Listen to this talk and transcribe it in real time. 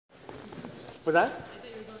What's that?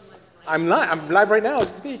 I'm live right now as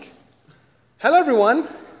we speak. Hello, everyone.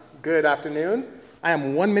 Good afternoon. I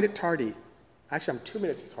am 1 minute tardy. Actually, I'm 2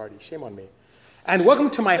 minutes tardy. Shame on me. And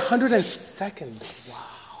welcome to my 102nd.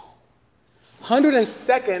 Wow.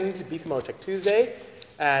 102nd BC Motor Tech Tuesday.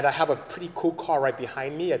 And I have a pretty cool car right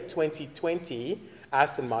behind me, a 2020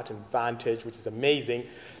 Aston Martin Vantage, which is amazing.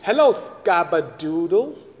 Hello,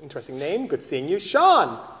 Scabadoodle. Interesting name. Good seeing you.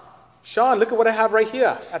 Sean, look at what I have right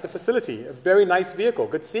here at the facility. A very nice vehicle.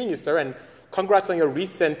 Good seeing you, sir. And congrats on your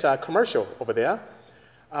recent commercial over there.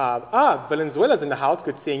 Valenzuela's in the house.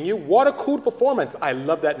 Good seeing you. Water-cooled performance. I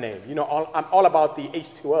love that name. You know, I'm all about the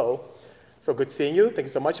H2O. So good seeing you. Thank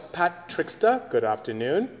you so much. Pat Trickster, good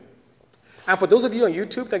afternoon. And for those of you on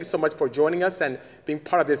YouTube, thank you so much for joining us and being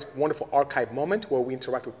part of this wonderful archive moment where we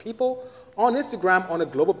interact with people on Instagram on a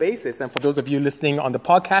global basis. And for those of you listening on the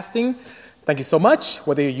podcasting, thank you so much.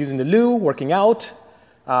 Whether you're using the loo, working out,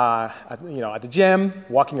 at the gym,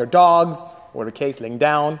 walking your dogs, whatever the case, laying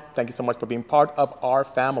down, thank you so much for being part of our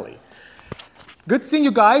family. Good seeing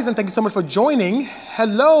you guys, and thank you so much for joining.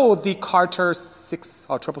 Hello, the Carter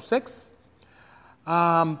 666.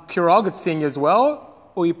 Purell, good seeing you as well.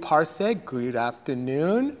 Oi Parse, good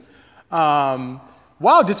afternoon.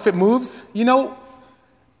 Wow, Just Fit Moves. You know,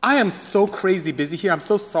 I am so crazy busy here. I'm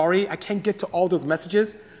so sorry. I can't get to all those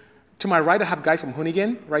messages. To my right, I have guys from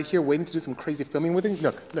Hoonigan right here waiting to do some crazy filming with me.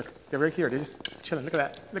 Look, they're right here. They're just chilling. Look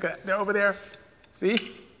at that. They're over there.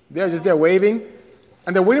 See? They're just there waving.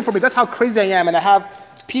 And they're waiting for me. That's how crazy I am. And I have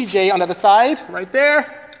PJ on the other side, right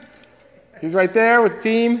there. He's right there with the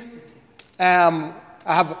team. I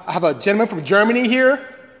have a gentleman from Germany here.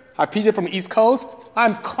 I have PJ from the East Coast.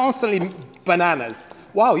 I'm constantly bananas.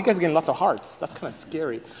 Wow, you guys are getting lots of hearts. That's kind of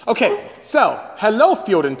scary. Okay, so hello,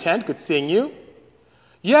 Field Intent. Good seeing you.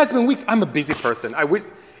 Yeah, it's been weeks. I'm a busy person.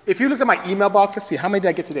 If you look at my email box, let's see, how many did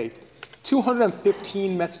I get today?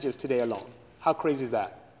 215 messages today alone. How crazy is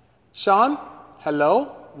that? Sean,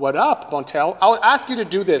 hello. What up, Montel? I'll ask you to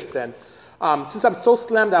do this then. Since I'm so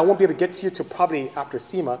slammed that I won't be able to get to you till probably after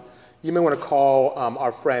SEMA, you may want to call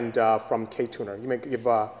our friend from K-Tuner. You may give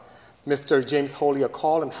Mr. James Holey a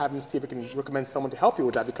call and have him see if he can recommend someone to help you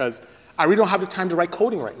with that, because I really don't have the time to write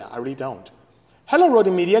coding right now. I really don't. Hello,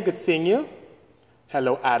 Rodin Media. Good seeing you.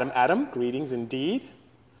 Hello, Adam. Greetings indeed.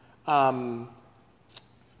 It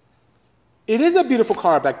is a beautiful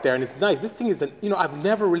car back there, and it's nice. This thing is, I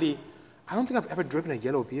don't think I've ever driven a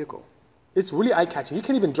yellow vehicle. It's really eye-catching. You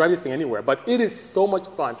can't even drive this thing anywhere, but it is so much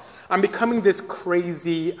fun. I'm becoming this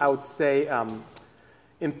crazy, I would say,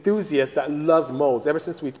 enthusiast that loves modes. Ever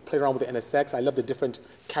since we played around with the NSX, I love the different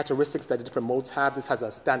characteristics that the different modes have. This has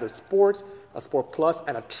a standard sport, a sport plus,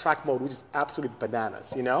 and a track mode, which is absolutely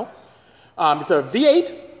bananas, you know? It's a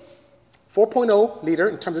V8, 4.0 liter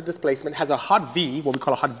in terms of displacement. It has a hot V, what we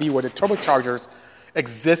call a hot V, where the turbochargers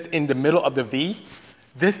exist in the middle of the V.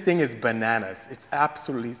 This thing is bananas. It's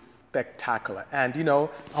absolutely spectacular. And,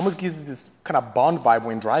 almost gives you this kind of Bond vibe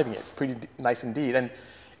when driving it. It's pretty nice indeed. And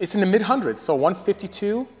it's in the mid-hundreds, so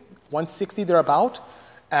 152, 160 thereabout.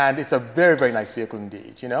 And it's a very, very nice vehicle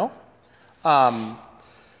indeed,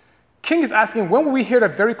 King is asking, when will we hear a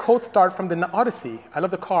very cold start from the Odyssey? I love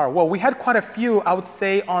the car. Well, we had quite a few, I would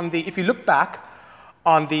say, if you look back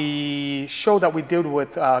on the show that we did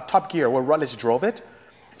with Top Gear, where Rutledge drove it,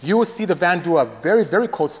 you will see the van do a very, very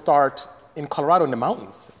cold start in Colorado in the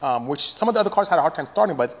mountains, which some of the other cars had a hard time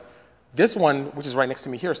starting, but this one, which is right next to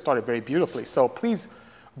me here, started very beautifully. So please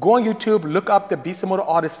go on YouTube, look up the Bisimoto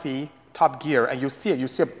Odyssey Top Gear, and you'll see it. You'll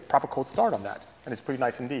see a proper cold start on that, and it's pretty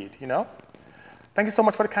nice indeed, Thank you so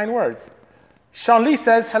much for the kind words. Sean Lee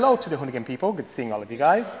says hello to the Hoonigan people. Good seeing all of you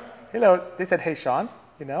guys. Hello. They said, hey, Sean,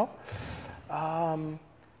 Yeah,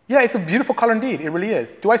 it's a beautiful color indeed. It really is.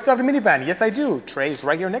 Do I still have the minivan? Yes, I do. Trey is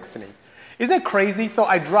right here next to me. Isn't it crazy? So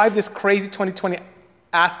I drive this crazy 2020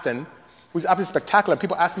 Aston, which is absolutely spectacular.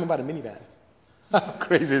 People ask me about a minivan. How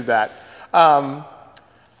crazy is that?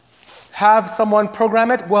 Have someone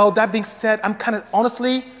program it? Well, that being said, I'm kind of,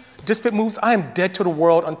 honestly, Just Fit Moves, I am dead to the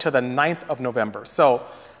world until the 9th of November. So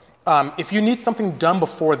if you need something done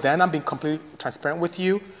before then, I'm being completely transparent with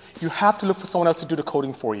you, you have to look for someone else to do the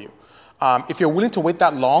coding for you. If you're willing to wait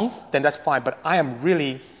that long, then that's fine. But I am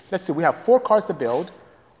really, let's see, we have 4 cars to build.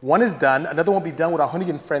 One is done. Another one will be done with our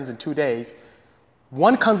Hoonigan friends in 2 days.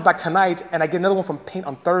 One comes back tonight, and I get another one from Paint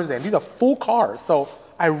on Thursday. And these are full cars, so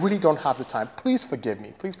I really don't have the time. Please forgive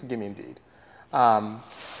me. Please forgive me indeed.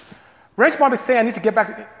 Wrench Mob is saying I need to get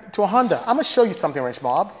back to a Honda. I'm going to show you something, Wrench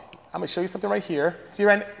Mob. I'm going to show you something right here. See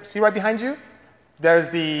right behind you? There's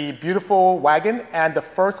the beautiful wagon and the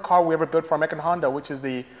first car we ever built for American Honda, which is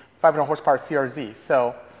the 500 horsepower CRZ.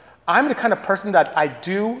 So I'm the kind of person that I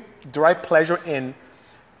do derive pleasure in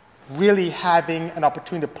really having an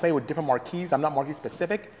opportunity to play with different marques. I'm not marquee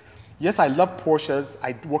specific. Yes, I love Porsches.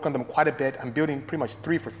 I work on them quite a bit. I'm building pretty much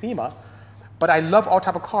 3 for SEMA. But I love all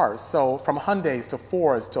type of cars. So from Hyundais to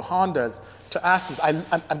Fords to Hondas to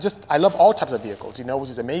Astons, I love all types of vehicles, which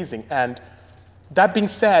is amazing. And that being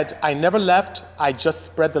said, I never left. I just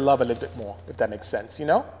spread the love a little bit more, if that makes sense,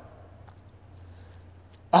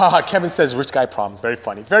 Kevin says rich guy problems. Very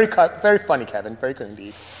funny. Very funny, Kevin. Very good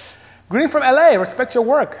indeed. Green from LA, respect your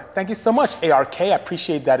work. Thank you so much. ARK, I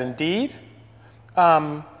appreciate that indeed.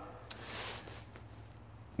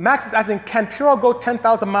 Max is asking, can Puro go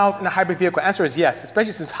 10,000 miles in a hybrid vehicle? Answer is yes,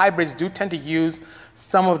 especially since hybrids do tend to use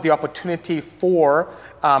some of the opportunity for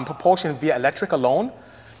propulsion via electric alone.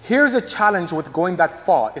 Here's a challenge with going that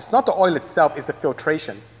far. It's not the oil itself, it's the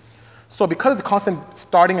filtration. So because of the constant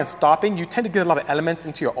starting and stopping, you tend to get a lot of elements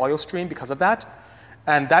into your oil stream because of that,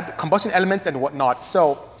 and that combustion elements and whatnot.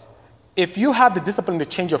 So if you have the discipline to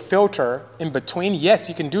change your filter in between, yes,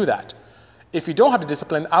 you can do that. If you don't have the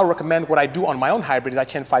discipline, I'll recommend what I do on my own hybrid is I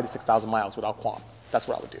chain 5,000 to 6,000 miles without qualm. That's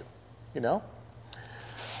what I would do,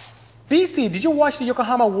 BC, did you watch the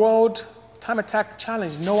Yokohama World Time Attack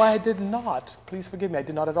Challenge? No, I did not. Please forgive me, I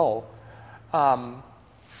did not at all.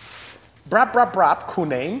 Brap, cool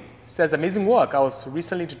name, says, amazing work. I was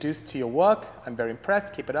recently introduced to your work. I'm very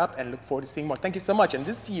impressed. Keep it up and look forward to seeing more. Thank you so much. And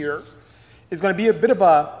this year is going to be a bit of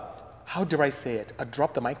how do I say it, a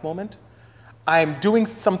drop the mic moment. I'm doing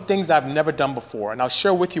some things that I've never done before, and I'll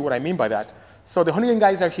share with you what I mean by that. So the Hoonigan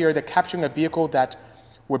guys are here. They're capturing a vehicle that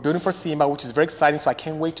we're building for SEMA, which is very exciting, so I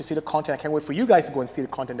can't wait to see the content. I can't wait for you guys to go and see the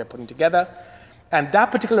content they're putting together. And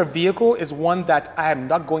that particular vehicle is one that I am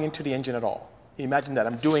not going into the engine at all. Imagine that.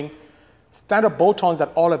 I'm doing standard bolt-ons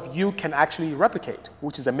that all of you can actually replicate,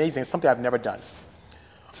 which is amazing. It's something I've never done.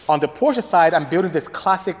 On the Porsche side, I'm building this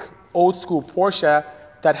classic old-school Porsche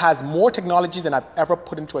that has more technology than I've ever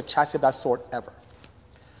put into a chassis of that sort ever.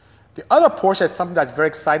 The other Porsche is something that's very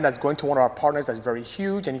exciting that's going to one of our partners that's very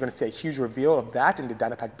huge, and you're going to see a huge reveal of that in the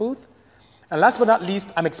Dynapack booth. And last but not least,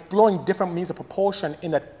 I'm exploring different means of propulsion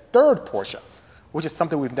in a third Porsche, which is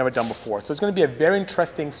something we've never done before. So it's going to be a very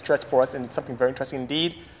interesting stretch for us and something very interesting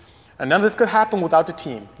indeed. And none of this could happen without the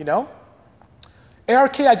team,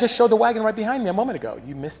 ARK, I just showed the wagon right behind me a moment ago.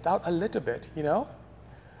 You missed out a little bit,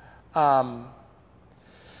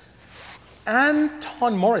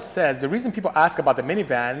 Anton Morris says, the reason people ask about the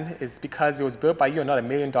minivan is because it was built by you and not $1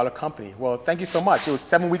 million company. Well, thank you so much. It was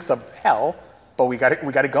 7 weeks of hell, but we got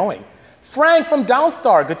it going. Frank from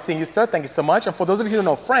Downstar, good seeing you, sir. Thank you so much. And for those of you who don't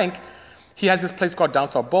know Frank, he has this place called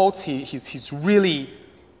Downstar Bolts. He's really,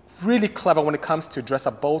 really clever when it comes to dress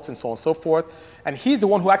up bolts and so on and so forth. And he's the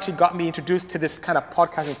one who actually got me introduced to this kind of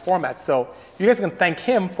podcasting format. So you guys can thank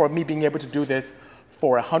him for me being able to do this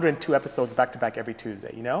for 102 episodes back to back every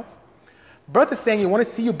Tuesday, Bertha is saying, you want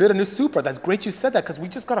to see you build a new Supra. That's great you said that because we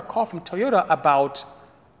just got a call from Toyota about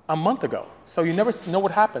a month ago. So you never know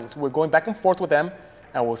what happens. We're going back and forth with them,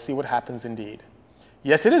 and we'll see what happens indeed.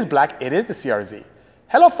 Yes, it is black. It is the CRZ.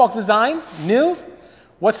 Hello, Fox Design. New?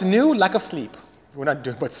 What's new? Lack of sleep. We're not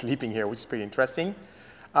doing much sleeping here, which is pretty interesting.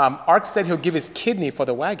 Ark said he'll give his kidney for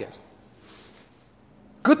the wagon.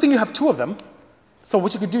 Good thing you have 2 of them. So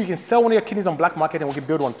what you could do, you can sell one of your kidneys on black market and we can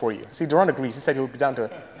build one for you. See, Duran agrees. He said he'll be down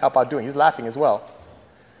to help out doing. He's laughing as well.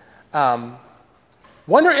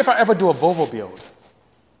 Wonder if I ever do a Volvo build.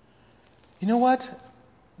 You know what?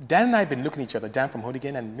 Dan and I have been looking at each other, Dan from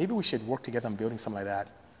Hoonigan, and maybe we should work together on building something like that.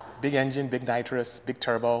 Big engine, big nitrous, big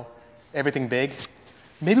turbo, everything big.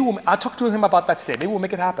 I'll talk to him about that today. Maybe we'll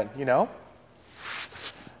make it happen,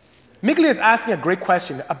 Migley is asking a great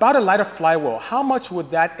question. About a lighter flywheel, how much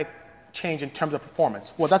would that change in terms of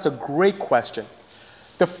performance? Well, that's a great question.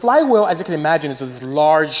 The flywheel, as you can imagine, is this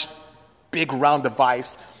large, big, round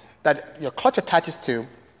device that your clutch attaches to,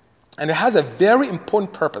 and it has a very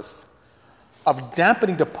important purpose of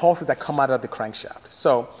dampening the pulses that come out of the crankshaft.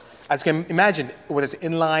 So, as you can imagine, whether it's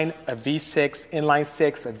inline, a V6, inline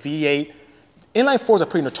 6, a V8, inline 4s are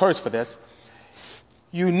pretty notorious for this.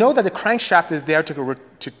 You know that the crankshaft is there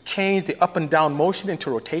to change the up and down motion into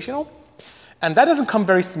rotational. And that doesn't come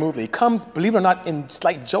very smoothly. It comes, believe it or not, in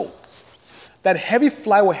slight jolts. That heavy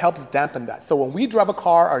flywheel helps dampen that. So when we drive a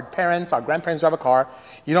car, our parents, our grandparents drive a car,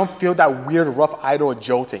 you don't feel that weird, rough idle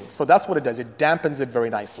jolting. So that's what it does. It dampens it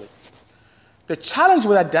very nicely. The challenge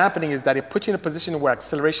with that dampening is that it puts you in a position where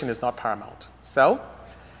acceleration is not paramount. So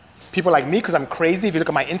people like me, because I'm crazy, if you look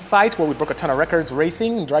at my Insight, where we broke a ton of records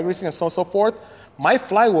racing and drag racing and so on and so forth, my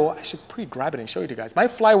flywheel, I should grab it and show you guys. My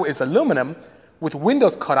flywheel is aluminum with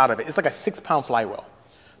windows cut out of it. It's like a 6-pound flywheel.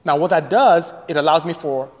 Now, what that does, it allows me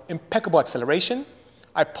for impeccable acceleration.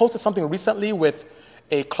 I posted something recently with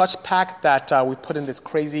a clutch pack that we put in this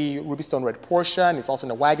crazy Ruby Stone Red Porsche, and it's also in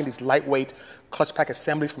the wagon, these lightweight clutch pack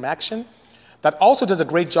assemblies from Action. That also does a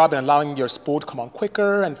great job in allowing your spool to come on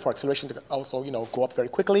quicker and for acceleration to also, go up very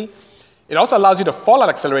quickly. It also allows you to fall out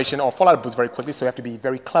acceleration or fall out boost very quickly, so you have to be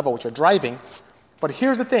very clever with your driving. But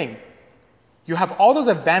here's the thing. You have all those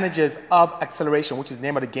advantages of acceleration, which is the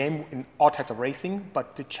name of the game in all types of racing,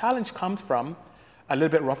 but the challenge comes from a little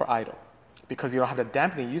bit rougher idle because you don't have the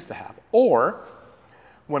dampening you used to have. Or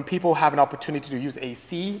when people have an opportunity to use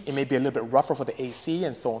AC, it may be a little bit rougher for the AC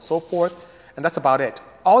and so on and so forth, and that's about it.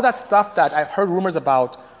 All that stuff that I've heard rumors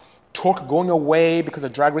about torque going away because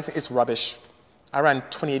of drag racing, it's rubbish. I ran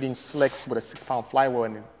 2018 slicks with a 6-pound flywheel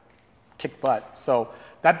and it kicked butt. So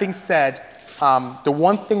that being said, the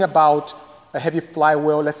one thing about a heavy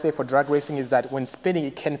flywheel, let's say for drag racing, is that when spinning,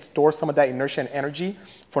 it can store some of that inertia and energy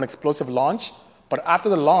for an explosive launch. But after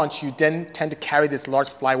the launch, you then tend to carry this large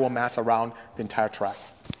flywheel mass around the entire track.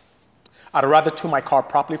 I'd rather tune my car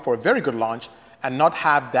properly for a very good launch and not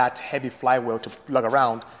have that heavy flywheel to lug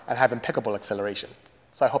around and have impeccable acceleration.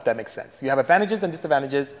 So I hope that makes sense. You have advantages and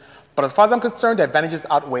disadvantages, but as far as I'm concerned, the advantages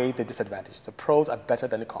outweigh the disadvantages. The pros are better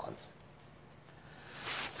than the cons.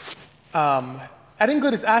 Edding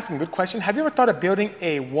Good is asking, good question. Have you ever thought of building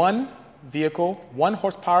a 1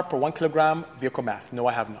 horsepower per 1 kilogram vehicle mass? No,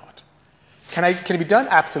 I have not. Can it be done?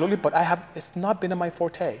 Absolutely, but it's not been in my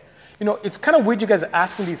forte. It's kind of weird you guys are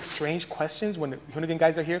asking these strange questions when the Hoonigan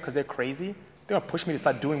guys are here because they're crazy. They're going to push me to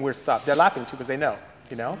start doing weird stuff. They're laughing too because they know,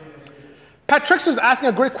 Pat Trickster's asking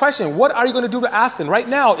a great question. What are you going to do to Aston? Right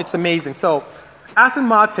now, it's amazing. So Aston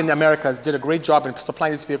Martin Americas did a great job in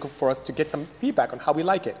supplying this vehicle for us to get some feedback on how we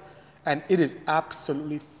like it. And it is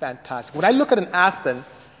absolutely fantastic. When I look at an Aston,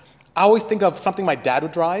 I always think of something my dad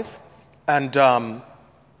would drive. And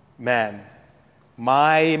man,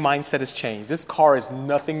 my mindset has changed. This car is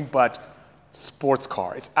nothing but sports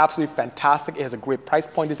car. It's absolutely fantastic. It has a great price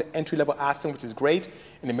point. It's an entry-level Aston, which is great,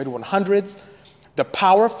 in the mid-100s. The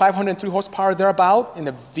power, 503 horsepower thereabout, in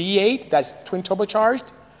a V8 that's twin turbocharged.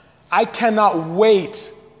 I cannot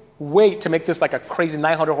wait to make this like a crazy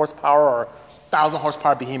 900 horsepower or 1,000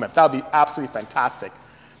 horsepower behemoth. That would be absolutely fantastic.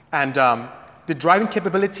 And the driving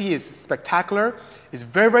capability is spectacular. It's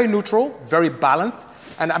very, very neutral, very balanced.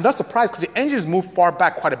 And I'm not surprised because the engines move far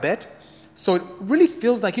back quite a bit. So it really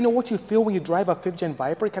feels like, what you feel when you drive a 5th-gen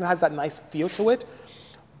Viper? It kind of has that nice feel to it.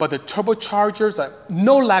 But the turbochargers,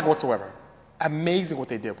 no lag whatsoever. Amazing what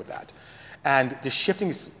they did with that. And the shifting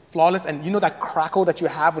is flawless. And that crackle that you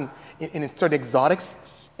have in certain exotics?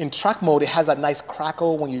 In track mode, it has that nice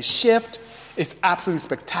crackle when you shift. It's absolutely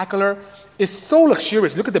spectacular. It's so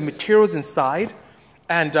luxurious. Look at the materials inside.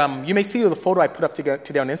 And you may see the photo I put up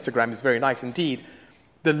today on Instagram. It's very nice indeed.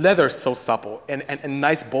 The leather is so supple and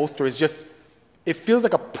nice bolster. Is just, it feels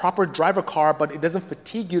like a proper driver car, but it doesn't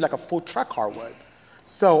fatigue you like a full track car would.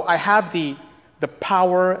 So I have the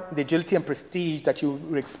power, the agility, and prestige that you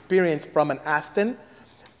would experience from an Aston,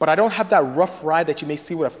 but I don't have that rough ride that you may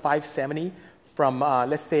see with a 570 from,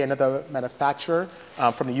 let's say, another manufacturer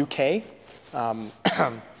from the UK.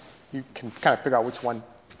 You can kind of figure out which one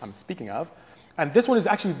I'm speaking of. And this one is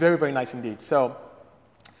actually very, very nice indeed. So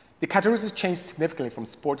the characteristics change significantly from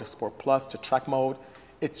Sport to Sport Plus to track mode.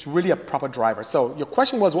 It's really a proper driver. So your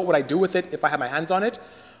question was, what would I do with it if I had my hands on it?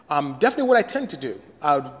 Definitely what I tend to do.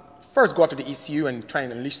 I would first go after the ECU and try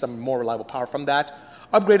and unleash some more reliable power from that.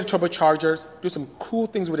 Upgrade the turbochargers, do some cool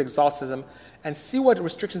things with exhaust system, and see what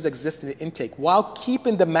restrictions exist in the intake while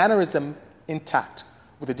keeping the mannerism intact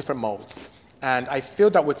with the different modes. And I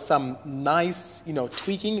feel that with some nice,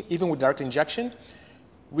 tweaking, even with direct injection,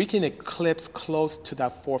 we can eclipse close to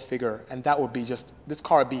that 4-figure, and that would be just, this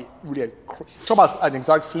car would be really talk about an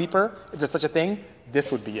exotic sleeper, if there's such a thing,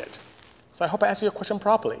 this would be it. So I hope I answered your question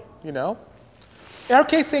properly,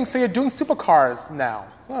 Eric saying, so you're doing supercars now.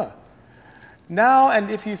 Huh. Now, and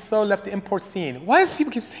if you so left the import scene. Why does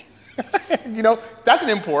people keep saying that's an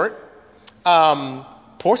import.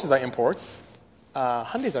 Porsches are imports.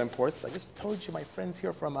 Hyundais are imports. I just told you my friends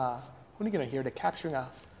here from Hoonigan are here. They're capturing a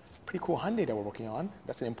pretty cool Hyundai that we're working on.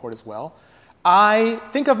 That's an import as well. I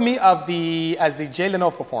think of me as the Jay Leno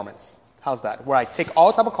of performance. How's that? Where I take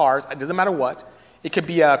all type of cars. It doesn't matter what. It could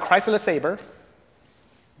be a Chrysler Sabre.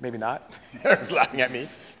 Maybe not. Eric's laughing at me.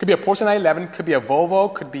 Could be a Porsche 911. Could be a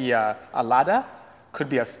Volvo. Could be a Lada. Could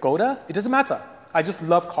be a Skoda. It doesn't matter. I just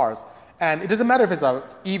love cars. And it doesn't matter if it's a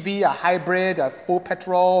EV, a hybrid, a full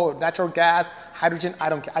petrol, natural gas, hydrogen. I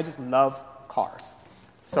don't care. I just love cars.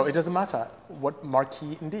 So it doesn't matter what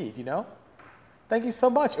marquee indeed, Thank you so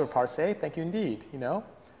much, Urparse. Thank you indeed,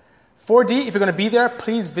 4D, if you're going to be there,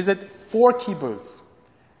 please visit 4 key booths.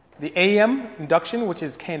 The AEM induction, which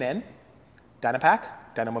is K&N, Dynapack,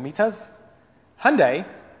 Dynamometers, Hyundai,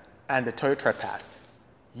 and the Toyota Tread Pass.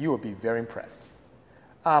 You will be very impressed.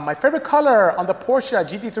 My favorite color on the Porsche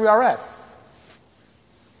GT3 RS.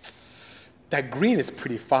 That green is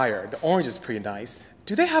pretty fire. The orange is pretty nice.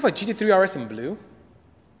 Do they have a GT3 RS in blue?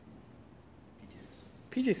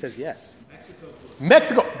 PJ says yes.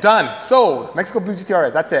 Mexico, done, sold. Mexico Blue GT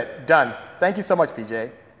RS, that's it, done. Thank you so much,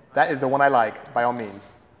 PJ. That is the one I like, by all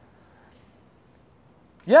means.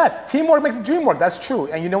 Yes, teamwork makes the dream work, that's true.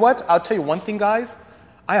 And you know what? I'll tell you one thing, guys.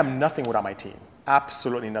 I am nothing without my team.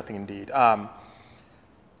 Absolutely nothing indeed.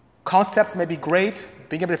 Concepts may be great,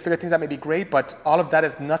 being able to figure things out may be great, but all of that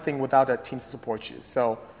is nothing without a team to support you.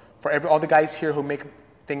 So for all the guys here who make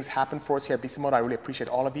things happen for us here at Bisimoto, I really appreciate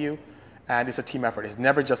all of you. And it's a team effort. It's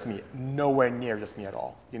never just me. Nowhere near just me at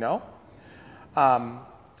all, you know? Mr.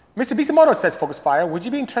 Bisimoto says, Focus Fire, would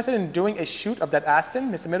you be interested in doing a shoot of that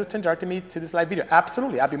Aston? Mr. Middleton directed me to this live video.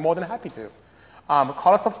 Absolutely. I'd be more than happy to.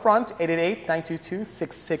 Call us up front,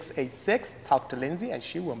 888-922-6686. Talk to Lindsay, and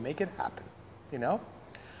she will make it happen, you know?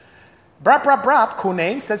 Brap, brap, brap, cool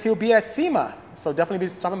name, says he'll be at SEMA. So definitely be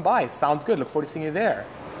stopping by. Sounds good. Look forward to seeing you there.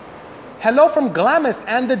 Hello from Glamis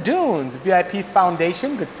and the Dunes, VIP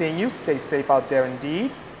Foundation. Good seeing you. Stay safe out there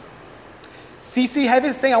indeed. CC Heavy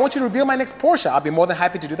is saying, I want you to reveal my next Porsche. I'll be more than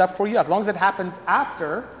happy to do that for you as long as it happens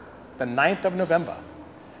after the 9th of November.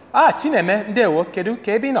 Chineme, ndewo, kedu,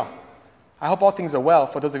 kebino. I hope all things are well.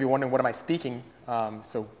 For those of you wondering what am I speaking,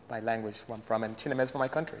 so my language where I'm from, and Chineme is from my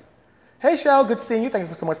country. Hey, Shell, good seeing you. Thank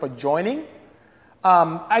you so much for joining.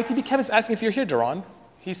 ITV Kevin's asking if you're here, Duran.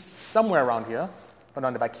 He's somewhere around here.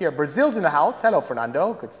 Fernando back here. Brazil's in the house. Hello,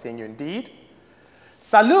 Fernando. Good seeing you indeed.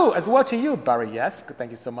 Salut as well to you, Barry. Yes, good.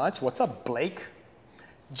 Thank you so much. What's up, Blake?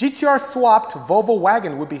 GTR swapped Volvo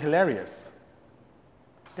wagon would be hilarious.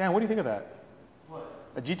 Dan, what do you think of that? What?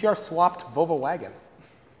 A GTR swapped Volvo wagon.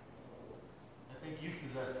 I think you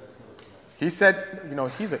possess the skills for that. He said, you know,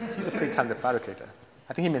 he's a pretty talented fabricator.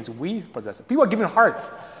 I think he means we possess it. People are giving hearts.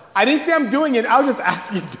 I didn't say I'm doing it. I was just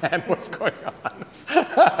asking Dan what's going on.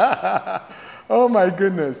 Oh my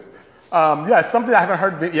goodness. Yeah, something I haven't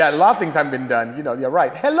heard. Yeah, a lot of things haven't been done. You know, you're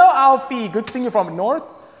right. Hello, Alfie. Good seeing you from North.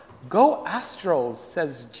 Go Astros,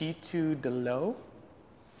 says G2 Delo.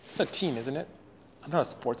 It's a team, isn't it? I'm not a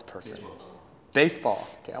sports person. Baseball.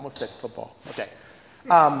 Okay, I almost said football. Okay.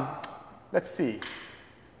 Let's see.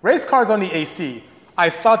 Race cars on the AC. I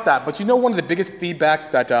thought that, but you know one of the biggest feedbacks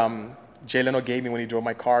that Jay Leno gave me when he drove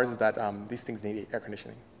my cars is that these things need air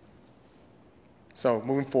conditioning. So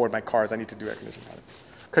moving forward, my cars, I need to do air conditioning on it.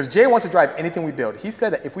 Because Jay wants to drive anything we build. He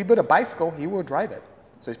said that if we build a bicycle, he will drive it.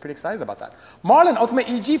 So he's pretty excited about that. Marlon, Ultimate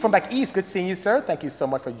EG from back east. Good seeing you, sir. Thank you so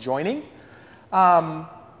much for joining.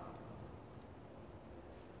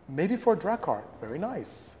 Maybe for a drag car. Very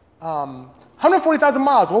nice. 140,000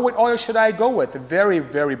 miles. What oil should I go with? A very,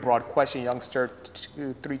 very broad question, youngster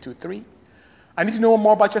 323. I need to know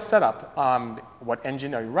more about your setup. What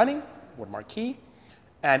engine are you running? What marquee?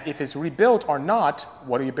 And if it's rebuilt or not,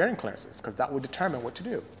 what are your bearing clearances? Because that will determine what to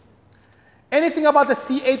do. Anything about the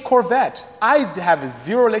C8 Corvette? I have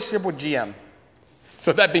zero relationship with GM.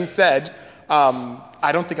 So that being said,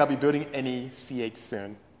 I don't think I'll be building any C8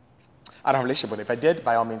 soon. I don't have a relationship with it. If I did,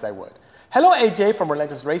 by all means, I would. Hello, AJ from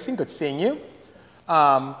Relentless Racing. Good seeing you.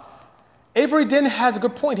 Avery Din has a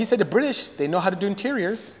good point. He said the British, they know how to do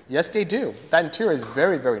interiors. Yes, they do. That interior is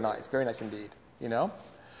very, very nice. Very nice indeed, you know.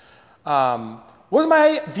 What's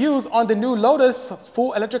my views on the new Lotus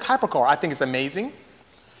full electric hypercar? I think it's amazing.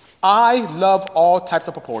 I love all types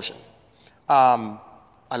of propulsion. I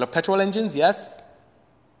love petrol engines, yes.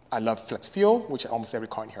 I love flex fuel, which almost every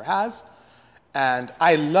car in here has. And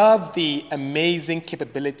I love the amazing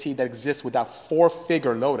capability that exists with that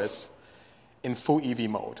 4-figure Lotus in full EV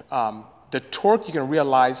mode. The torque you can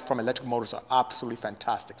realize from electric motors are absolutely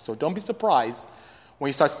fantastic. So don't be surprised when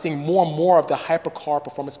you start seeing more and more of the hypercar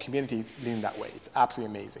performance community leaning that way. It's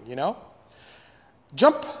absolutely amazing, you know?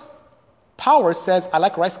 Jump Power says, I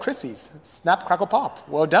like Rice Krispies. Snap, crackle, pop.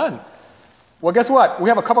 Well done. Well, guess what? We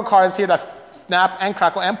have a couple cars here that snap and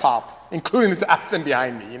crackle and pop, including this Aston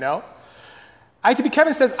behind me, you know? ITB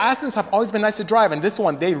Kevin says, Astons have always been nice to drive, and this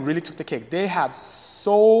one, they really took the cake. They have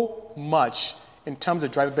so much in terms of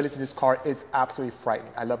drivability. This car is absolutely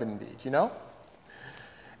frightening. I love it indeed, you know?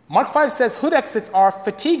 Mark 5 says, hood exits are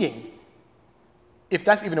fatiguing, if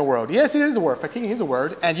that's even a word. Yes, it is a word. Fatiguing is a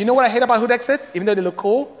word. And you know what I hate about hood exits, even though they look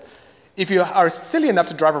cool? If you are silly enough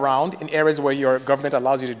to drive around in areas where your government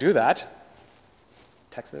allows you to do that,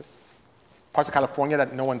 Texas, parts of California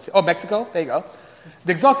that no one sees. Oh, Mexico, there you go.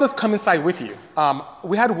 The exhaust does come inside with you.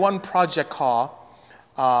 We had one project car,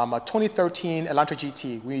 a 2013 Elantra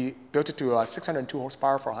GT. We built it to 602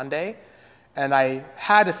 horsepower for Hyundai, And I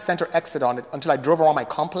had a center exit on it until I drove around my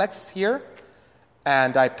complex here,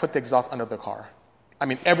 and I put the exhaust under the car. I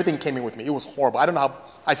mean, everything came in with me. It was horrible. I don't know how,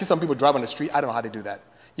 I see some people drive on the street. I don't know how they do that.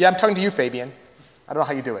 Yeah, I'm talking to you, Fabian. I don't know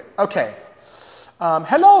how you do it. Okay.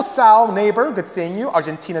 Hello, Sal, neighbor. Good seeing you.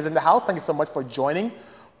 Argentina's in the house. Thank you so much for joining.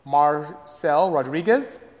 Marcel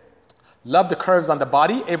Rodriguez. Love the curves on the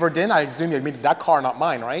body. Everdin, I assume you admitted that car, not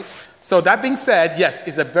mine, right? So that being said, yes,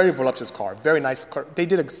 it's a very voluptuous car. Very nice car. They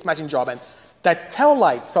did a smashing job. And that tail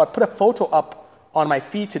light, so I put a photo up on my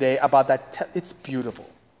feed today about that. It's beautiful.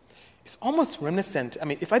 It's almost reminiscent. I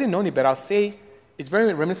mean, if I didn't know any better, I'll say it's very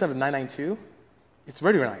reminiscent of the 992. It's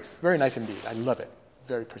very nice. Very nice indeed. I love it.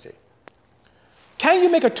 Very pretty. Can you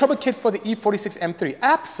make a turbo kit for the E46 M3?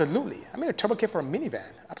 Absolutely. I made a turbo kit for a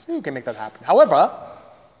minivan. Absolutely can make that happen. However,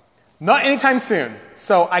 not anytime soon.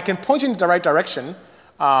 So I can point you in the right direction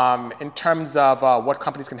in terms of what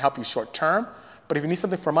companies can help you short term. But if you need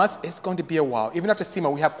something from us, it's going to be a while. Even after SEMA,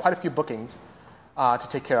 we have quite a few bookings to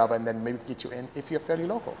take care of, and then maybe get you in if you're fairly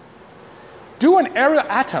local. Do an Aerial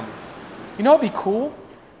Atom. You know what would be cool?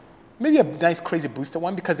 Maybe a nice crazy booster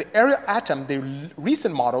one, because the Aerial Atom, the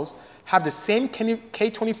recent models, have the same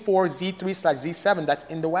K24 Z3/Z7 that's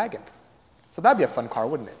in the wagon. So that'd be a fun car,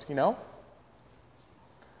 wouldn't it? You know?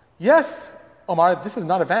 Yes, Omar, this is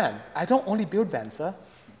not a van. I don't only build vans, sir.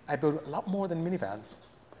 I build a lot more than minivans.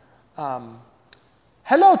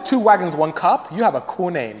 Hello, 2 Wagons, 1 Cup. You have a cool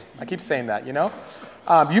name. I keep saying that, you know?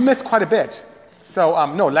 You missed quite a bit. So,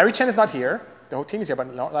 no, Larry Chen is not here. The whole team is here, but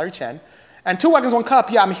no, Larry Chen. And 2 Wagons, 1 Cup.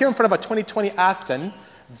 Yeah, I'm here in front of a 2020 Aston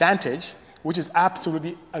Vantage, which is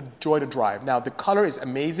absolutely a joy to drive. Now, the color is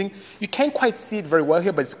amazing. You can't quite see it very well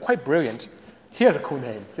here, but it's quite brilliant. Here's a cool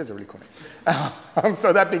name. Here's a really cool name.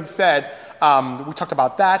 So that being said, we talked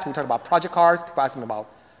about that. We talked about project cars. People asked me about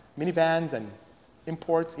minivans and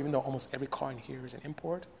imports, even though almost every car in here is an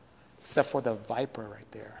import, except for the Viper right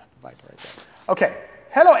there. Okay.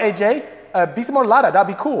 Hello, AJ. Bisimo Lada.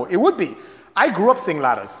 That'd be cool. It would be. I grew up seeing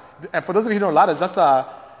Ladas. And for those of you who know Ladas, that's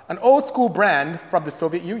an old school brand from the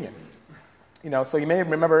Soviet Union. You know, so you may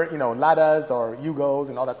remember, you know, Ladas or Yugos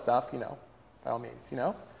and all that stuff, you know, by all means, you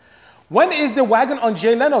know. When is the wagon on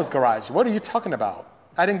Jay Leno's garage? What are you talking about?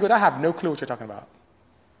 I have no clue what you're talking about.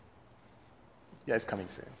 Yeah, it's coming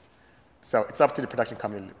soon. So it's up to the production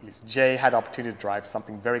company. Jay had the opportunity to drive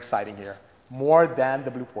something very exciting here, more than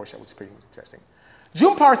the blue Porsche, which is pretty interesting.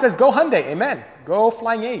 June Power says, go Hyundai, amen. Go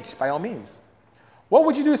Flying H, by all means. What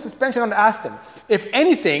would you do with suspension on the Aston? If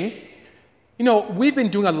anything, you know, we've been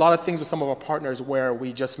doing a lot of things with some of our partners where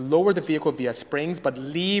we just lower the vehicle via springs, but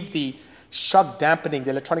leave the shock dampening,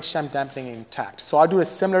 the electronic sham dampening intact. So I'll do a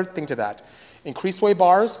similar thing to that. Increase sway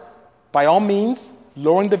bars, by all means,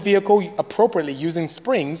 lowering the vehicle appropriately using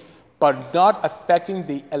springs, but not affecting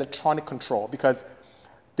the electronic control, because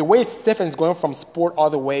the way it stiffens going from sport all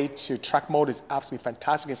the way to track mode is absolutely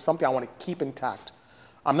fantastic. It's something I want to keep intact.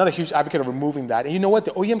 I'm not a huge advocate of removing that. And you know what?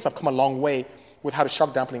 The OEMs have come a long way with how the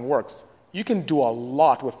shock dampening works. You can do a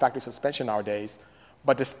lot with factory suspension nowadays,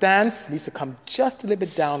 but the stance needs to come just a little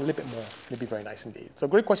bit down, a little bit more. It'd be very nice indeed. So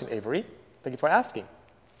great question, Avery. Thank you for asking.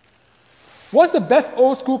 What's the best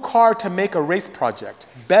old school car to make a race project?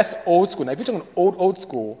 Best old school. Now, if you're talking old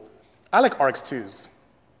school, I like RX-2s.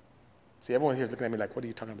 See, everyone here is looking at me like, what are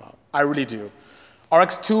you talking about? I really do.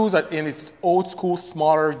 RX-2s are in its old school,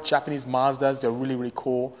 smaller Japanese Mazdas. They're really, really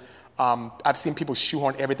cool. I've seen people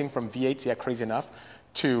shoehorn everything from V8s, yeah, crazy enough,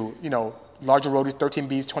 to, you know, larger roadies,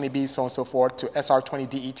 13Bs, 20Bs, so on and so forth, to SR20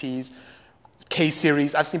 DETs,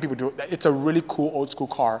 K-Series. I've seen people do it. It's a really cool old school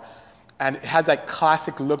car. And it has that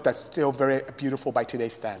classic look that's still very beautiful by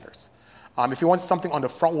today's standards. If you want something on the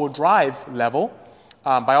front-wheel drive level,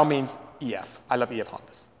 by all means, EF. I love EF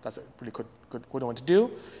Hondas. That's a really good one to do.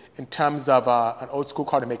 In terms of an old school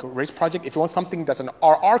car to make a race project, if you want something that's an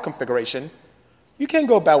RR configuration, you can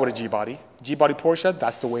go bad with a G-body. G-body Porsche,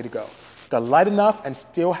 that's the way to go. They're light enough and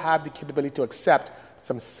still have the capability to accept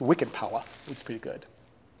some wicked power, which is pretty good.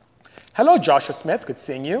 Hello, Joshua Smith. Good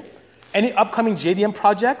seeing you. Any upcoming JDM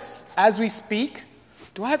projects as we speak?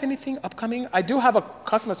 Do I have anything upcoming? I do have a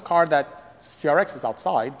customer's car that CRX is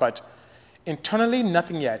outside, but internally,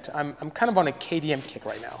 nothing yet. I'm kind of on a KDM kick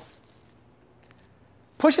right now.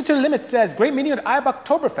 Push It to the Limit says, great meeting at IAB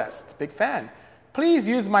Oktoberfest. Big fan. Please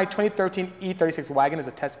use my 2013 E36 wagon as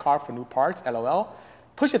a test car for new parts, LOL.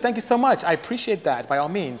 Push It, thank you so much. I appreciate that, by all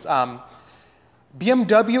means.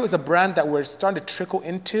 BMW is a brand that we're starting to trickle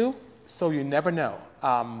into, so you never know.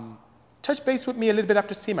 Touch base with me a little bit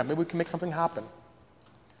after SEMA. Maybe we can make something happen.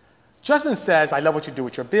 Justin says, I love what you do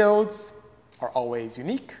with your builds. Are always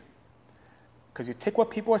unique. Because you take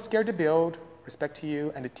what people are scared to build Respect to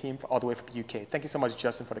you and the team all the way from the UK. Thank you so much,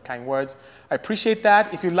 Justin, for the kind words. I appreciate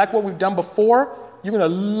that. If you like what we've done before, you're going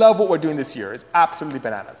to love what we're doing this year. It's absolutely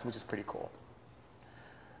bananas, which is pretty cool.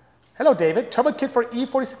 Hello, David. Turbo kit for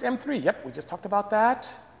E46M3. Yep, we just talked about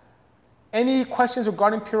that. Any questions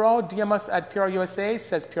regarding Purell? DM us at Purell USA,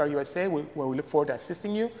 says Purell USA, where we look forward to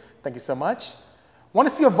assisting you. Thank you so much. Want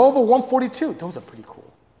to see a Volvo 142? Those are pretty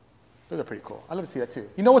cool. Those are pretty cool. I'd love to see that too.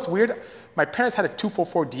 You know what's weird? My parents had a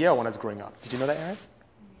 244 DL when I was growing up. Did you know that, Aaron?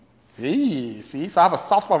 Hey, see? So I have a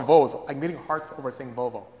soft spot for Volvo. I'm getting hearts over saying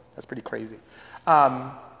Volvo. That's pretty crazy.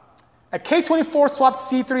 A K24 swapped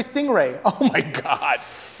C3 Stingray. Oh my God.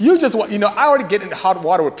 You just want, I already get into hot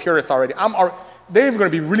water with purists already. They're even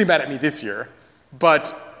going to be really mad at me this year.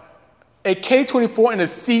 But a K24 and a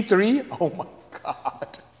C3, oh my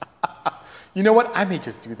God. You know what? I may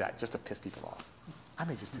just do that just to piss people off. I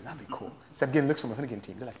may just do that. That'd be cool. So I'm getting looks from the Hoonigan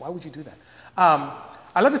team. They're like, why would you do that?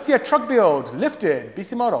 I'd love to see a truck build, lifted,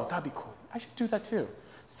 BC Moto. That'd be cool. I should do that too.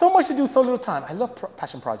 So much to do, so little time. I love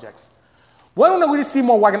passion projects. When will we see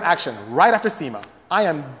more wagon action? Right after SEMA. I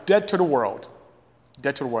am dead to the world.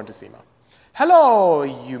 Dead to the world to SEMA. Hello,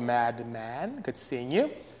 you mad man. Good seeing you.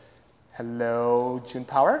 Hello, June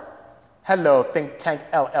Power. Hello, Think Tank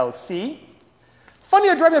LLC. Funny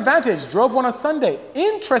or driving advantage. Drove one on Sunday.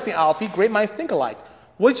 Interesting, Alfie. Great minds think alike.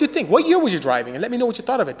 What did you think? What year was you driving? And let me know what you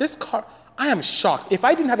thought of it. This car, I am shocked. If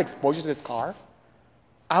I didn't have exposure to this car,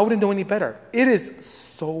 I wouldn't know any better. It is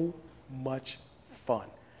so much fun.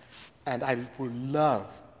 And I would love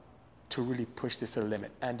to really push this to the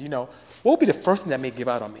limit. And what would be the first thing that may give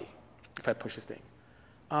out on me if I push this thing?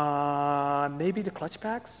 Maybe the clutch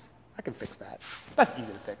packs? I can fix that. That's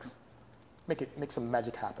easy to fix. Make some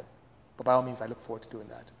magic happen. But by all means, I look forward to doing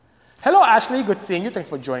that. Hello, Ashley. Good seeing you. Thanks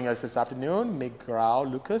for joining us this afternoon. Miguel,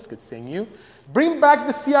 Lucas, good seeing you. Bring back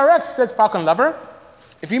the CRX, said Falcon Lover.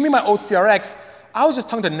 If you mean my old CRX, I was just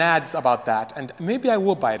talking to Nads about that, and maybe I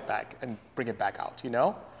will buy it back and bring it back out,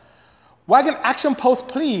 Wagon action post,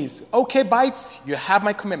 please. Okay, Bytes, you have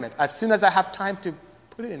my commitment. As soon as I have time to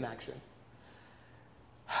put it in action.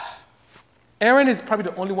 Aaron is probably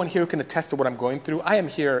the only one here who can attest to what I'm going through. I am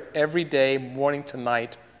here every day, morning to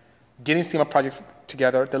night, getting SEMA projects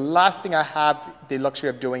together. The last thing I have the luxury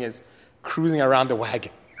of doing is cruising around the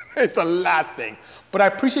wagon. It's the last thing. But I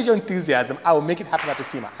appreciate your enthusiasm. I will make it happen after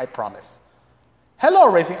SEMA, I promise. Hello,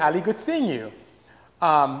 Racing Alley. Good seeing you.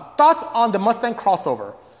 Thoughts on the Mustang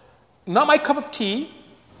crossover? Not my cup of tea,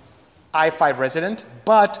 I-5 resident,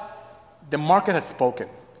 but the market has spoken.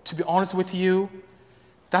 To be honest with you,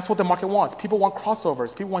 that's what the market wants. People want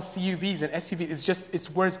crossovers. People want CUVs and SUVs. It's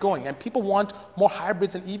where it's going. And people want more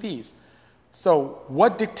hybrids and EVs. So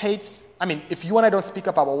what dictates, if you and I don't speak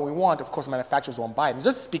up about what we want, of course manufacturers won't buy it. And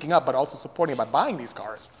just speaking up, but also supporting by buying these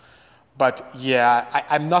cars. But yeah,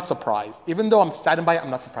 I'm not surprised. Even though I'm saddened by it, I'm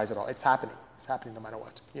not surprised at all. It's happening. It's happening no matter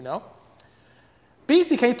what,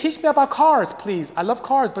 BC, can you teach me about cars, please? I love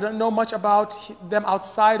cars, but I don't know much about them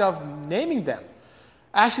outside of naming them.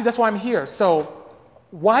 Actually, that's why I'm here. So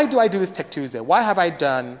why do I do this Tech Tuesday? Why have I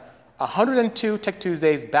done 102 Tech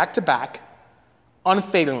Tuesdays back to back,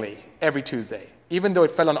 unfailingly, every Tuesday, even though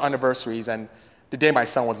it fell on anniversaries and the day my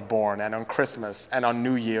son was born, and on Christmas, and on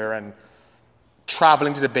New Year, and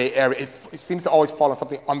traveling to the Bay Area. It seems to always fall on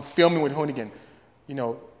something. I'm filming with Hoonigan.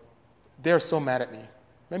 They're so mad at me.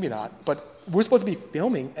 Maybe not, but we're supposed to be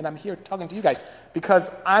filming, and I'm here talking to you guys because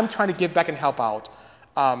I'm trying to give back and help out.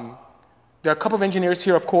 There are a couple of engineers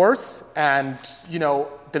here, of course, and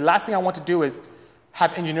the last thing I want to do is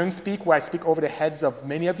have engineering speak where I speak over the heads of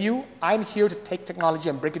many of you. I'm here to take technology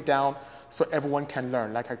and break it down so everyone can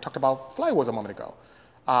learn. Like I talked about flywheels a moment ago.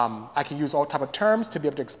 I can use all type of terms to be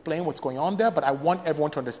able to explain what's going on there, but I want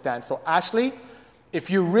everyone to understand. So Ashley, if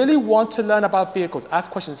you really want to learn about vehicles, ask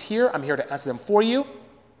questions here. I'm here to answer them for you.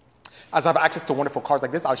 As I have access to wonderful cars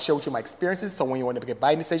like this, I'll share with you my experiences, so when you want to make a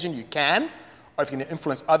buying decision, you can. Or if you can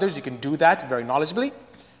influence others, you can do that very knowledgeably.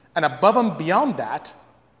 And above and beyond that,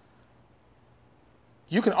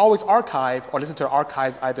 you can always archive or listen to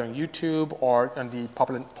archives either on YouTube or on the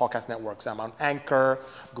popular podcast networks. I'm on Anchor,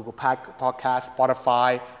 Google Podcasts,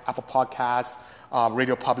 Spotify, Apple Podcasts,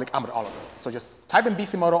 Radio Public. I'm at all of those. So just type in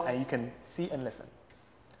BC Moto and you can see and listen.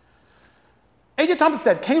 AJ Thompson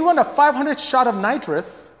said, can you run a 500 shot of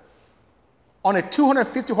nitrous on a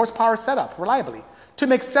 250 horsepower setup reliably to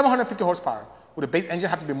make 750 horsepower? Would a base engine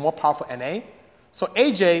have to be more powerful NA? So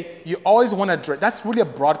AJ, you always want to address, that's really a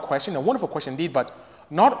broad question, a wonderful question indeed, but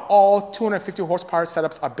not all 250 horsepower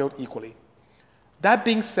setups are built equally. That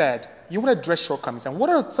being said, you want to address shortcomings. And what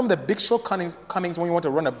are some of the big shortcomings when you want to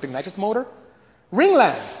run a big nitrous motor?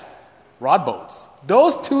 Ringlands, rod bolts.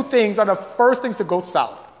 Those two things are the first things to go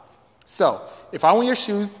south. So if I were in your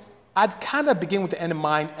shoes, I'd kind of begin with the end in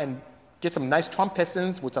mind and get some nice Trump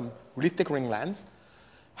pistons with some really thick ringlands,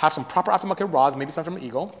 have some proper aftermarket rods, maybe some from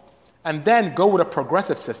Eagle, and then go with a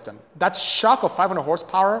progressive system. That shock of 500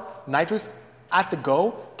 horsepower nitrous at the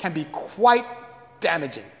go can be quite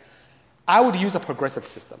damaging. I would use a progressive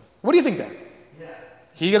system. What do you think then? Yeah.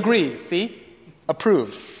 He agrees, see?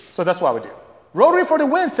 Approved. So that's what I would do. Rotary for the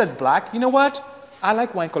win, says Black. You know what? I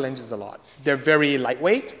like Wankel engines a lot. They're very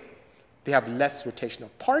lightweight. They have less rotational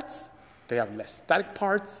parts. They have less static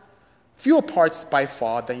parts. Fewer parts by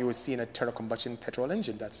far than you would see in a internal combustion petrol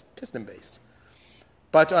engine that's piston-based.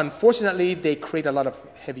 But unfortunately, they create a lot of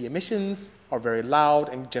heavy emissions, are very loud,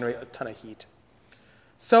 and generate a ton of heat.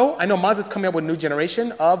 So I know Mazda's coming up with a new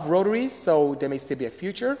generation of rotaries, so there may still be a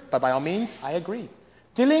future, but by all means, I agree.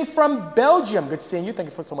 Dealing from Belgium, good seeing you.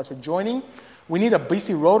 Thank you so much for joining. We need a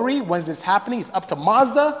BC rotary. When's this happening? It's up to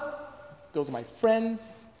Mazda. Those are my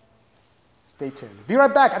friends. Stay tuned. Be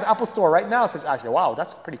right back at the Apple Store right now, says Ashley. Wow,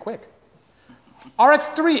 that's pretty quick.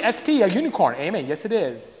 RX3 SP, a unicorn. Amen. Yes, it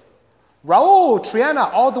is. Raul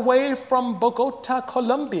Triana, all the way from Bogota,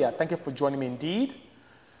 Colombia. Thank you for joining me indeed.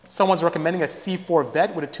 Someone's recommending a C4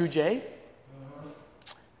 Vet with a 2J.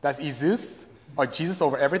 That's Jesus, or Jesus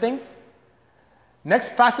over everything. Next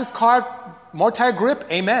fastest car, more tire grip.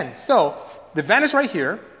 Amen. So the van is right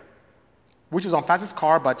here, which was on fastest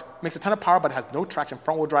car, but makes a ton of power, but has no traction,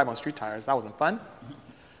 front-wheel drive on street tires. That wasn't fun.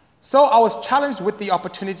 So I was challenged with the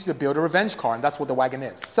opportunity to build a revenge car, and that's what the wagon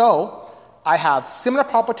is. So I have similar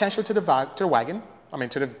power potential to the van,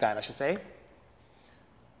 I should say.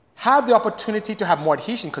 Have the opportunity to have more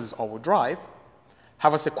adhesion because it's all-wheel drive.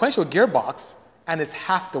 Have a sequential gearbox, and it's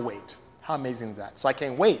half the weight. How amazing is that? So I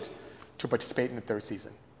can't wait to participate in the third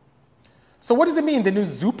season. So what does it mean, the new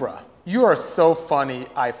Supra? You are so funny,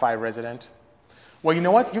 i5 resident. Well, you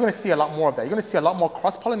know what? You're going to see a lot more of that. You're going to see a lot more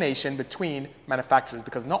cross-pollination between manufacturers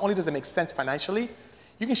because not only does it make sense financially,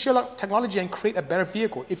 you can share a lot of technology and create a better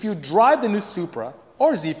vehicle. If you drive the new Supra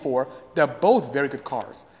or Z4, they're both very good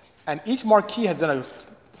cars. And each marquee has done a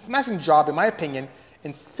smashing job, in my opinion,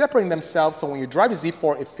 in separating themselves so when you drive the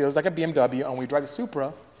Z4, it feels like a BMW, and when you drive the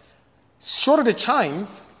Supra, short of the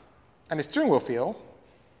chimes and the steering wheel feel,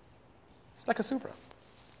 it's like a Supra.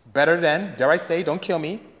 Better than, dare I say, don't kill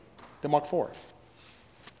me, the Mark IV.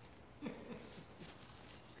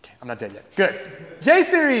 Okay, I'm not dead yet. Good.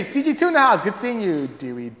 J-Series, CG2 in the house. Good seeing you.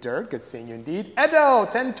 Dewey Dirt, good seeing you indeed. Edo,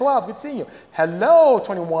 1012, good seeing you. Hello,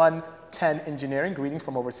 2110 Engineering. Greetings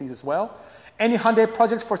from overseas as well. Any Hyundai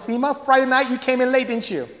projects for SEMA? Friday night, you came in late, didn't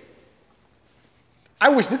you? I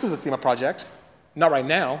wish this was a SEMA project. Not right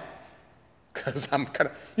now, because I'm kind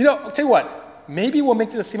of, I'll tell you what, maybe we'll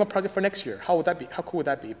make this a SEMA project for next year. How would that be? How cool would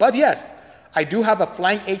that be? But yes, I do have a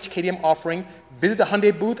Flying H KTM offering. Visit the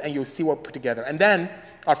Hyundai booth, and you'll see what we put together. And then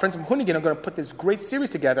our friends from Hoonigan are going to put this great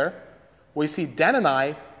series together where you see Dan and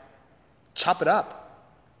I chop it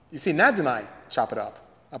up. You see Nads and I chop it up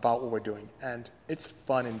about what we're doing. And it's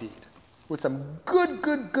fun indeed, with some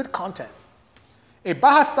good content. A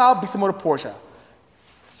Baja-style Bisimoto Porsche.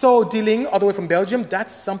 So dealing all the way from Belgium,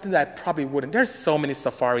 that's something that I probably wouldn't. There's so many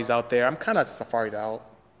safaris out there. I'm kind of safaried out.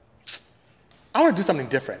 I want to do something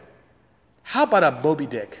different. How about a Moby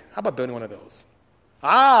Dick? How about building one of those?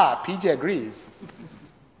 PJ agrees.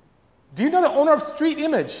 Do you know the owner of Street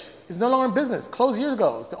Image is no longer in business? Closed years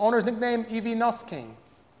ago. The owner's nickname, E.V. Nosking.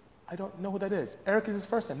 I don't know who that is. Eric is his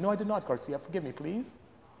first name. No, I do not, Garcia. Forgive me, please.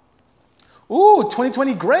 Ooh,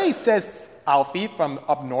 2020 Gray, says Alfie from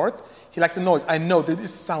up north. He likes the noise. I know that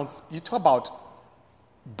this sounds, you talk about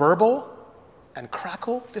burble and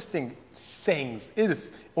crackle. This thing sings. It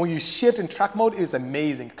is, when you shift in track mode, it is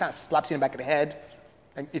amazing. It kind of slaps you in the back of the head,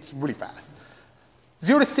 and it's really fast.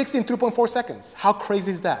 0 to 60 in 3.4 seconds. How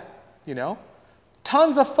crazy is that?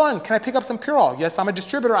 Tons of fun. Can I pick up some Purell? Yes, I'm a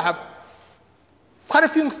distributor. I have quite a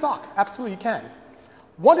few in stock. Absolutely, you can.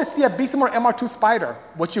 Want to see a Bisimoto MR2 Spider?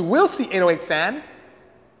 What you will see, 808 San,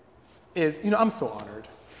 is, I'm so honored.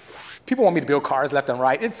 People want me to build cars left and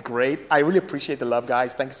right. It's great. I really appreciate the love,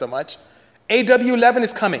 guys. Thank you so much. AW11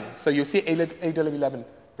 is coming, so you'll see AW11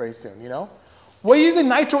 very soon, We're using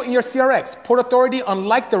nitro in your CRX. Port Authority,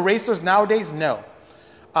 unlike the racers nowadays, no.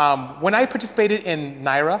 When I participated in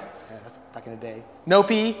NYRA, that's back in the day,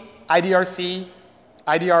 NOPI, IDRC,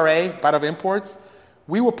 IDRA, Battle of Imports,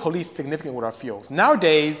 we were policed significantly with our fuels.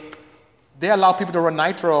 Nowadays, they allow people to run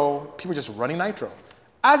nitro, people just running nitro.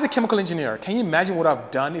 As a chemical engineer, can you imagine what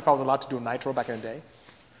I've done if I was allowed to do nitro back in the day?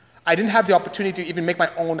 I didn't have the opportunity to even make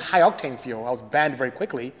my own high-octane fuel. I was banned very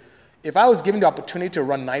quickly. If I was given the opportunity to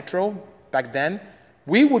run nitro back then,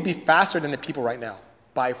 we would be faster than the people right now,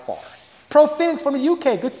 by far. Pro Phoenix from the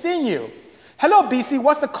UK, good seeing you. Hello, BC.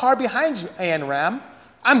 What's the car behind you, AN Ram?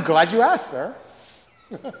 I'm glad you asked, sir.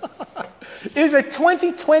 It is a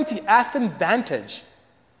 2020 Aston Vantage.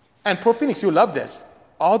 And Pro Phoenix, you'll love this.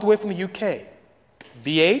 All the way from the UK.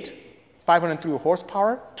 V8, 503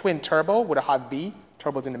 horsepower, twin turbo with a hot V.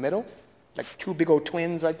 Turbo's in the middle. Like two big old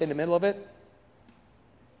twins right there in the middle of it.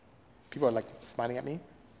 People are like smiling at me.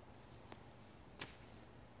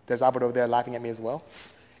 There's Albert over there laughing at me as well.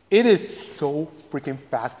 It is so freaking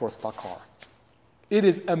fast for a stock car. It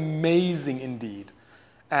is amazing indeed.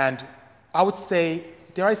 And I would say,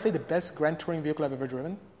 dare I say, the best Grand Touring vehicle I've ever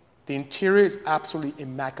driven. The interior is absolutely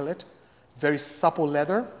immaculate. Very supple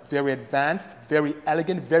leather, very advanced, very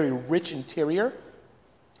elegant, very rich interior.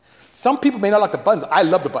 Some people may not like the buttons. I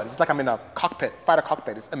love the buttons. It's like I'm in a cockpit, fighter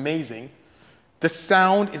cockpit. It's amazing. The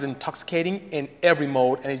sound is intoxicating in every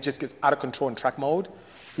mode, and it just gets out of control in track mode.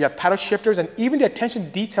 You have paddle shifters, and even the attention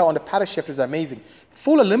to detail on the paddle shifters is amazing.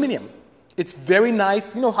 Full aluminum. It's very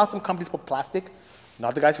nice. You know how some companies put plastic?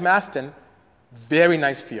 Not the guys from Aston. Very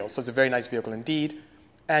nice feel. So it's a very nice vehicle indeed.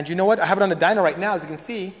 And you know what? I have it on the dyno right now, as you can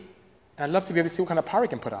see. And I'd love to be able to see what kind of power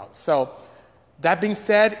it can put out. So that being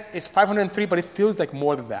said, it's 503, but it feels like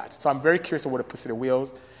more than that. So I'm very curious of what it puts to the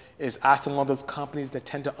wheels. Is Aston one of those companies that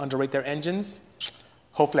tend to underrate their engines?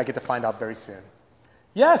 Hopefully I get to find out very soon.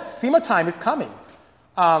 Yes, SEMA time is coming.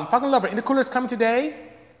 Falcon Lover, intercooler is coming today.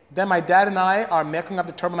 Then my dad and I are making up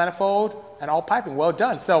the turbo manifold and all piping. Well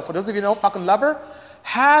done. So for those of you who know, Falcon Lover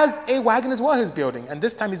has a wagon as well he's building. And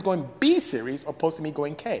this time he's going B series opposed to me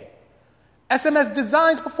going K. SMS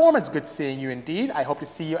Designs Performance, good seeing you indeed. I hope to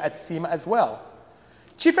see you at SEMA as well.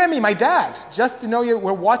 Chief Emmy, my dad, just to know you,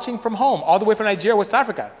 we're watching from home, all the way from Nigeria, West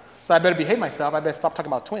Africa. So I better behave myself. I better stop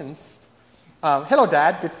talking about twins. Hello,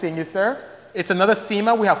 Dad. Good seeing you, sir. It's another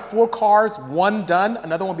SEMA. We have 4 cars, 1 done.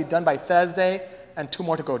 Another one will be done by Thursday, and 2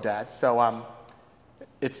 more to go, Dad. So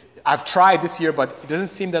I've tried this year, but it doesn't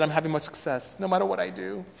seem that I'm having much success, no matter what I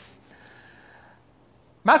do.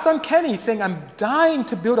 My son Kenny is saying, I'm dying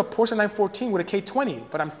to build a Porsche 914 with a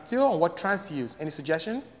K20, but I'm still on what trans to use. Any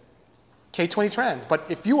suggestion? K20 trans. But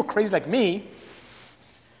if you were crazy like me,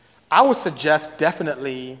 I would suggest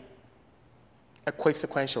definitely a Quake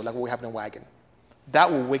sequential, like what we have in a wagon.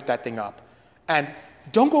 That will wake that thing up. And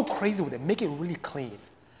don't go crazy with it. Make it really clean.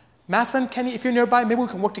 My son Kenny, if you're nearby, maybe we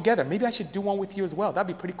can work together. Maybe I should do one with you as well. That'd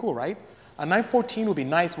be pretty cool, right? A 914 would be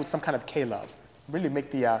nice with some kind of K-Love. Really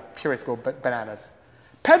make the purists go bananas.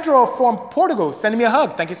 Pedro from Portugal, sending me a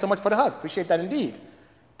hug. Thank you so much for the hug. Appreciate that indeed.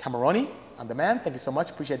 Cameroni, I'm the man. Thank you so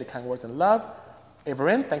much. Appreciate the kind words and love.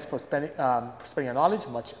 Averin, thanks for spreading your knowledge.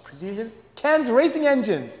 Much appreciated. Ken's Racing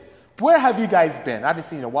Engines. Where have you guys been? I haven't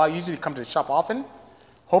seen you in a while. You usually come to the shop often.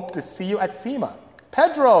 Hope to see you at SEMA.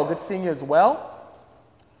 Pedro, good seeing you as well.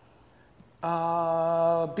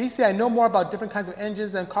 BC, I know more about different kinds of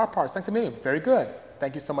engines and car parts. Thanks a million. Very good.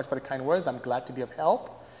 Thank you so much for the kind words. I'm glad to be of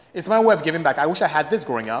help. It's my way of giving back. I wish I had this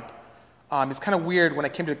growing up. It's kind of weird when I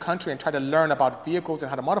came to the country and tried to learn about vehicles and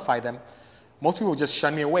how to modify them. Most people just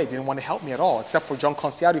shunned me away, didn't want to help me at all, except for John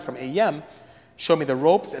Conciati from AEM, showed me the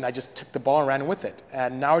ropes, and I just took the ball and ran with it.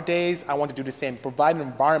 And nowadays, I want to do the same, provide an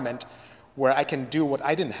environment where I can do what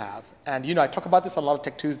I didn't have. And I talk about this on a lot of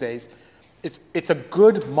Tech Tuesdays. It's a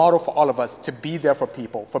good model for all of us to be there for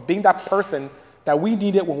people, for being that person that we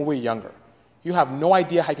needed when we were younger. You have no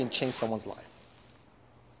idea how you can change someone's life.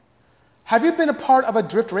 Have you been a part of a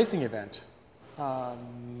drift racing event?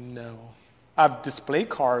 No. I've displayed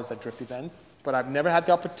cars at drift events, but I've never had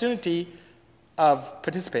the opportunity of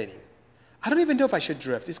participating. I don't even know if I should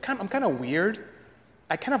drift. I'm kind of weird.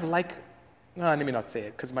 I kind of like, let me not say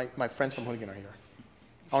it, because my friends from Hoonigan are here.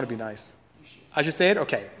 I want to be nice. I should say it?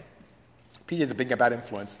 Okay. PJ is a big bad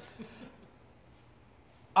influence.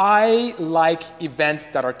 I like events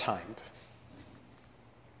that are timed.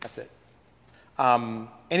 That's it.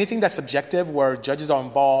 Anything that's subjective, where judges are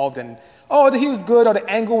involved and, he was good, or the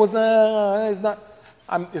angle was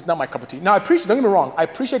it's not my cup of tea. Now, don't get me wrong, I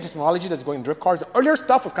appreciate the technology that's going in drift cars. The earlier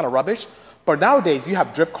stuff was kind of rubbish, but nowadays you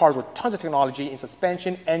have drift cars with tons of technology in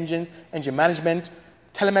suspension, engines, engine management,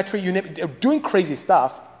 telemetry, they're doing crazy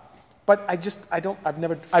stuff. But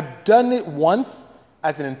I've done it once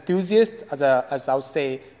as an enthusiast, as I would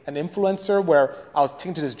say, an influencer, where I was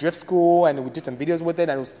taken to this drift school and we did some videos with it,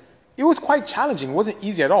 and it was quite challenging. It wasn't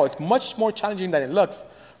easy at all. It's much more challenging than it looks,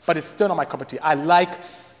 but it's still not my cup of tea. I like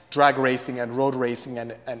drag racing and road racing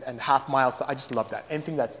and half miles. I just love that.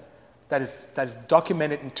 Anything that is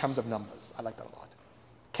documented in terms of numbers. I like that a lot.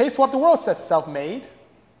 K-Swap the World says self-made.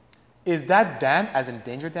 Is that Dan, as in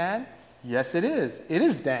Danger Dan? Yes, it is. It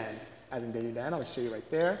is Dan, as in Danger Dan. I'll show you right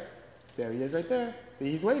there. There he is right there.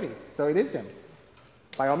 See, he's waving. So it is him.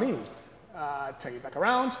 By all means. Turn you back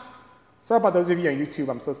around. Sorry about those of you on YouTube.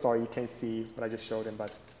 I'm so sorry you can't see what I just showed him,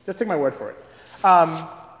 but just take my word for it.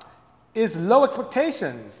 Is low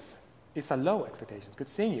expectations. It's a low expectations. Good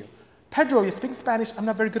seeing you. Pedro, you speak Spanish. I'm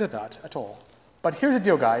not very good at that at all. But here's the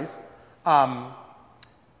deal, guys. Anton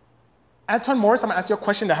Morris, I'm going to ask you a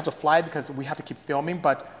question that I have to fly because we have to keep filming,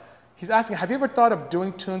 but he's asking, have you ever thought of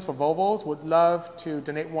doing tunes for Volvos? Would love to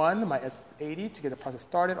donate one, my S80, to get the process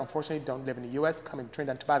started. Unfortunately, don't live in the US, come in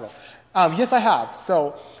Trinidad and Tobago. Yes, I have.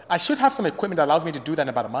 So I should have some equipment that allows me to do that in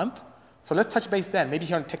about a month. So let's touch base then, maybe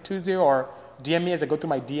here on Tech Tuesday or DM me as I go through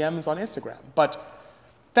my DMs on Instagram. But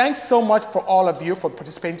thanks so much for all of you for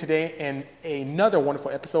participating today in another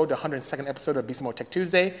wonderful episode, the 102nd episode of BC Mode Tech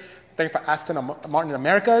Tuesday. Thank you for Aston Martin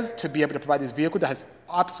Americas to be able to provide this vehicle that has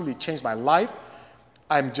absolutely changed my life.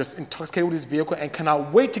 I'm just intoxicated with this vehicle and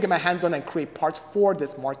cannot wait to get my hands on and create parts for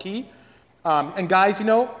this marquee. And guys, you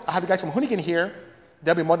know, I have the guys from Hoonigan here.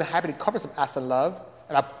 They'll be more than happy to cover some Aston love.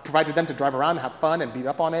 And I've provided them to drive around and have fun and beat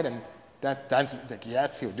up on it and dance. Like,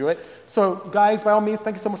 yes, he'll do it. So guys, by all means,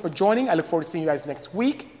 thank you so much for joining. I look forward to seeing you guys next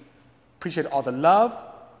week. Appreciate all the love.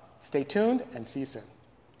 Stay tuned and see you soon.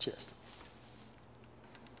 Cheers.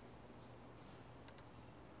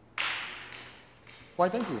 Why,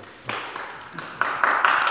 thank you.